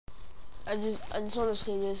I just want to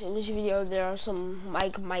say this. In this video, there are some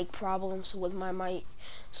mic problems with my mic,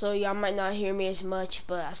 so y'all might not hear me as much,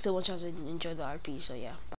 but I still want y'all to enjoy the RP. So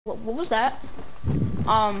yeah. What was that?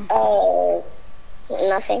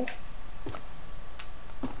 Nothing.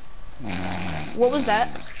 What was that?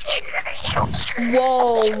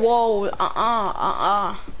 Whoa,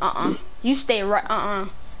 You stay right,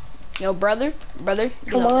 Yo, brother, get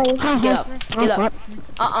up. Get up.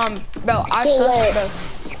 Bro, our sus, bro.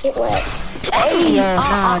 Get wet. Hey,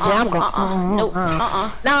 nah, I'm going. Nope,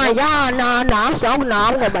 I'm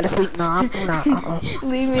going back to sleep. Nah,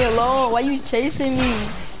 Leave me alone. Why you chasing me?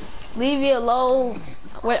 Leave me alone.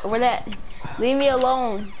 Where that? Leave me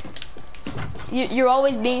alone. You're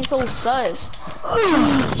always being so sus.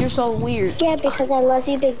 Jeez, you're so weird. Yeah, because I love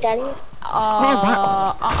you, Big Daddy.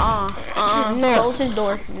 No. Close his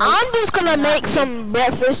door. Nope. I'm just gonna make some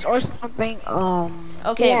breakfast or something.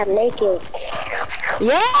 Okay. Yeah, make it.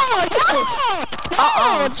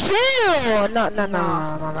 Chill. No.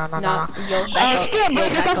 Yo, back up. Skip,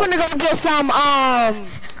 because I'm gonna go get some,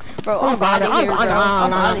 Bro, I'm out of here, bro.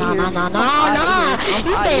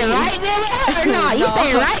 You stay right there with her. No, you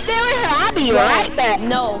stay right there with her. I'll be right back.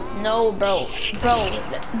 No, bro.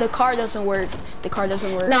 The car doesn't work. The car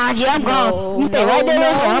doesn't work. Nah, yeah, I'm gone. You stay right there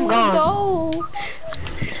with her. I'm gone. No.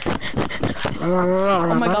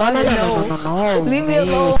 Oh my God, no. Leave me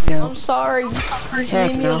alone. I'm sorry. Just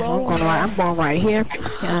leave me alone. I'm going right here.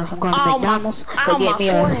 I'm going to McDonald's. Go get me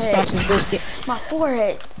a sausage biscuit. My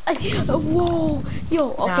forehead. Whoa.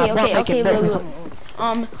 Yo. Okay. Look.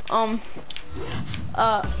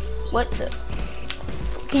 What the?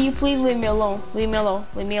 Can you please leave me alone? Leave me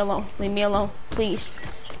alone. Please.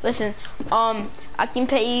 Listen. I can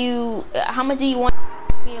pay you. How much do you want?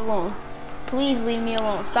 Leave me alone. Please leave me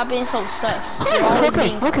alone. Stop being so sus.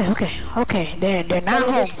 Okay. They're not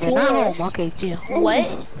home. They're not home. Okay, chill. What?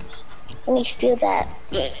 Let me steal that.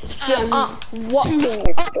 What?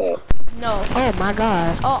 No. Oh my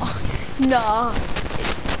God. Oh, no.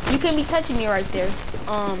 You can't be touching me right there,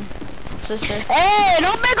 sister. Hey,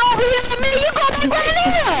 don't make over here for me. You go back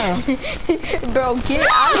right there. Bro, get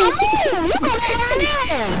out of here. You go back right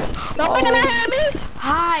there. Don't make it at me.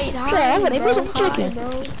 Hide, I'm gonna put some chicken. Bro.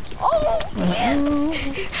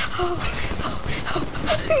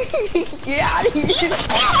 Get out of here.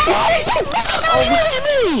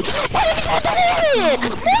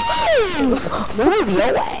 Move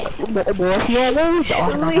your way. Move your way. No,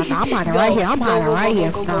 I'm hiding right here. I'm hiding right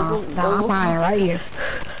here.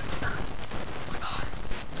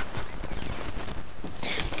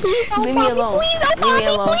 Leave me alone.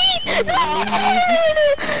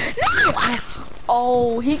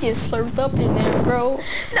 Oh, he gets slurped up in there, bro.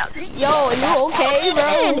 Yo, you okay,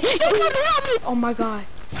 bro? Oh my God.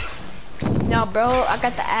 No, bro, I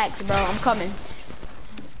got the axe, bro. I'm coming.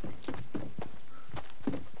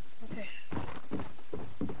 Okay.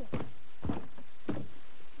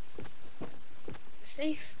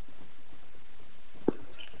 Safe.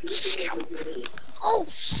 Oh,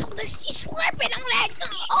 so she's slurping on that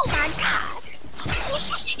gun. Oh my God. Oh,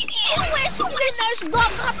 so she can get anywhere. So nurse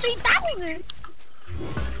got 3,000.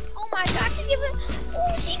 Oh my God, she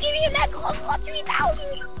giving him that car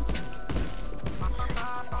 3,000.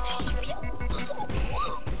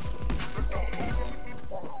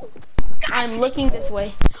 I'm looking this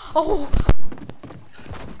way. Oh.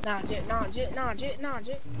 Nah, Jit.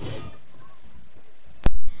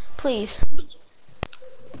 Please.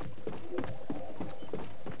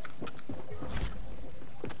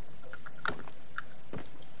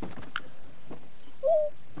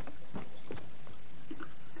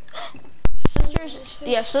 Sisters,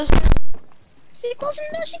 yeah, sisters. She closing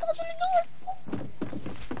the door.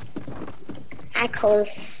 I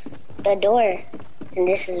close the door, and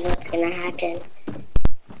this is what's gonna happen.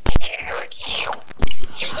 Yo,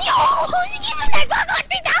 you give him that gun like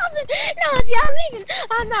 3,000. No, I'm leaving.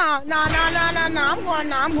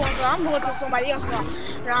 I'm going to somebody else.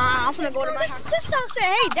 Nah, I'm finna go to my house. This son said,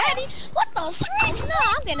 hey, daddy, what the freak? No,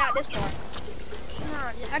 I'm getting out this car.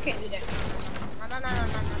 Nah, I can't do that.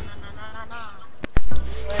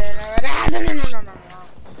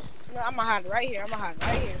 No, I'm gonna hide right here.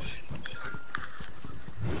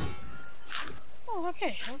 Oh,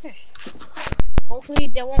 okay. Hopefully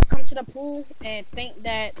they won't come to the pool and think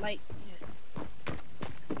that, like, yeah.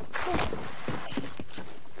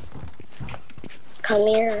 Come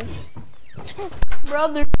here.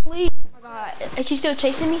 Brother, please. Oh my God. Is she still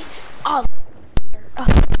chasing me? Oh.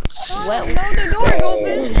 Well. No, the door is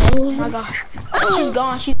open. Oh my God. She's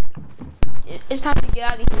gone. It's time to get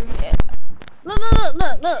out of here. Look.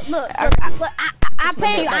 I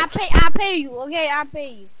pay you. Okay, I pay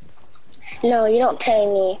you. No, you don't pay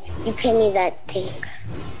me. You pay me that thing.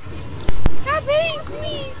 Stop paying,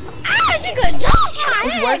 please. Ah, she could jump my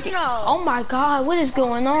It's head. working. No. Oh my God, what is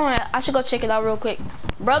going on? I should go check it out real quick.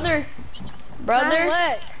 Brother,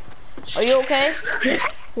 What? are you okay?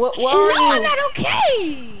 Where No, are I'm you? not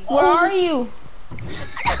okay. Where are you?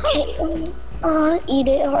 Eat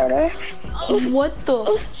it harder. What the?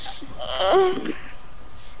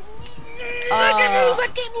 I can't move. I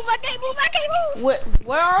can't move.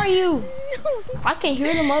 Where are you? I can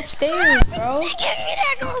hear them upstairs, bro. She gave me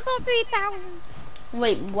that gold for 3,000.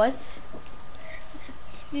 Wait, what?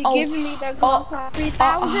 She giving me that gold for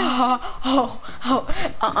 3,000. No.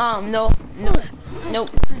 Ow! No.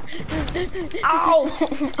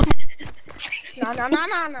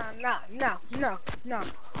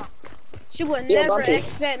 She would never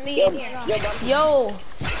expect me in here. Yo.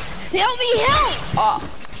 Help me help.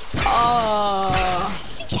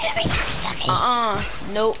 She gave me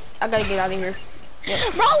sucky. Nope. I gotta get out of here.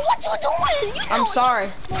 Yep. Bro, what you doing? You I'm know sorry.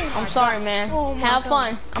 Oh I'm sorry, man. Oh my Have God.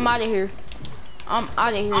 fun. I'm out of here. I'm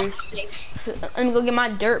out of here. Let me go get my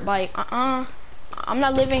dirt bike. I'm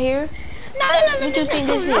not living here. No. What you think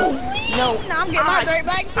this is? No. No, I'm getting my dirt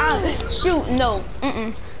back too. Shoot, no.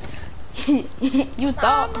 You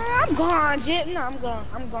thought. I'm gone, Jit. No, I'm gone.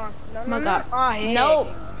 No, My God. Oh, yeah. No.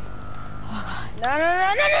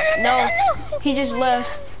 No. He just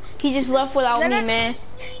left. He just left without me, man.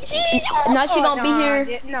 Now she gonna be here.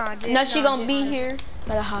 Now she gonna be here.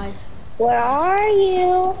 Gotta hide. Where are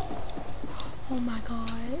you? Oh my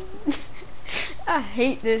God. I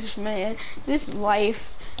hate this, man. This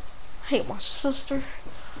life. I hate my sister.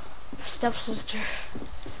 Stepsister.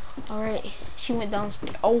 Alright. She went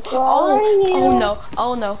downstairs. Oh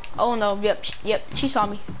no. Yep. She saw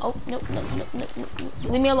me. Oh, no.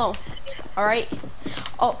 Leave me alone. Alright.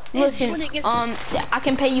 Oh, listen. I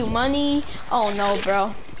can pay you money. Oh no,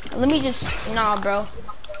 bro. Nah, bro.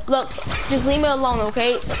 Look, just leave me alone,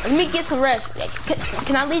 okay? Let me get some rest.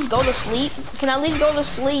 Can I at least go to sleep?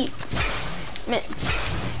 Man,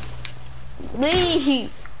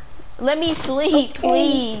 leave. Let me sleep,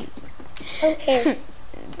 please. Okay.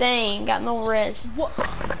 Dang, got no rest. What?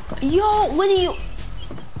 Yo, what are you,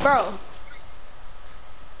 bro?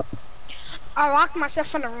 I locked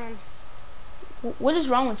myself in the room. What is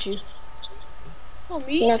wrong with you? Oh,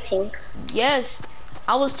 me? Nothing. Yes,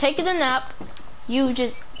 I was taking a nap. You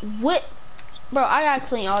just what, bro? I gotta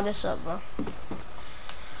clean all this up, bro.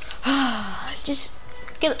 Just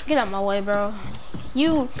get out of my way, bro.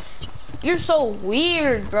 You're so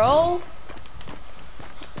weird, bro.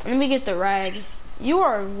 Let me get the rag. You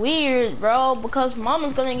are weird, bro, because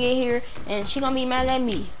mama's gonna get here and she gonna be mad at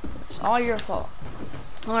me. It's all your fault.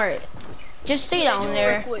 Alright. Just stay down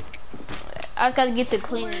there. I gotta get the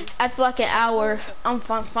cleaning. After like an hour, I'm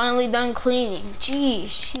finally done cleaning. Jeez,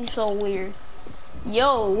 she's so weird.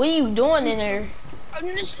 Yo, what are you doing in there?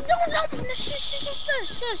 Shush,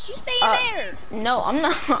 you stay in there. No, I'm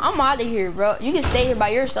not. I'm out of here, bro. You can stay here by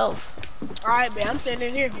yourself. Alright, man, I'm staying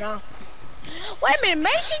in here now. Wait a minute,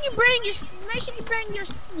 make sure you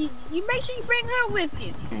bring her with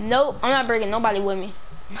you. Nope, I'm not bringing nobody with me.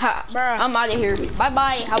 Ha, I'm out of here. Bye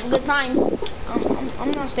bye. Have a good time.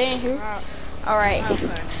 I'm not staying here. All right. Okay.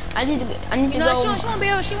 I need to go.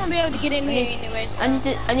 She won't be able to get in here anyway. So.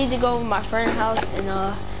 I need to go to my friend's house and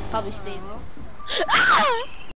probably stay there. Ah!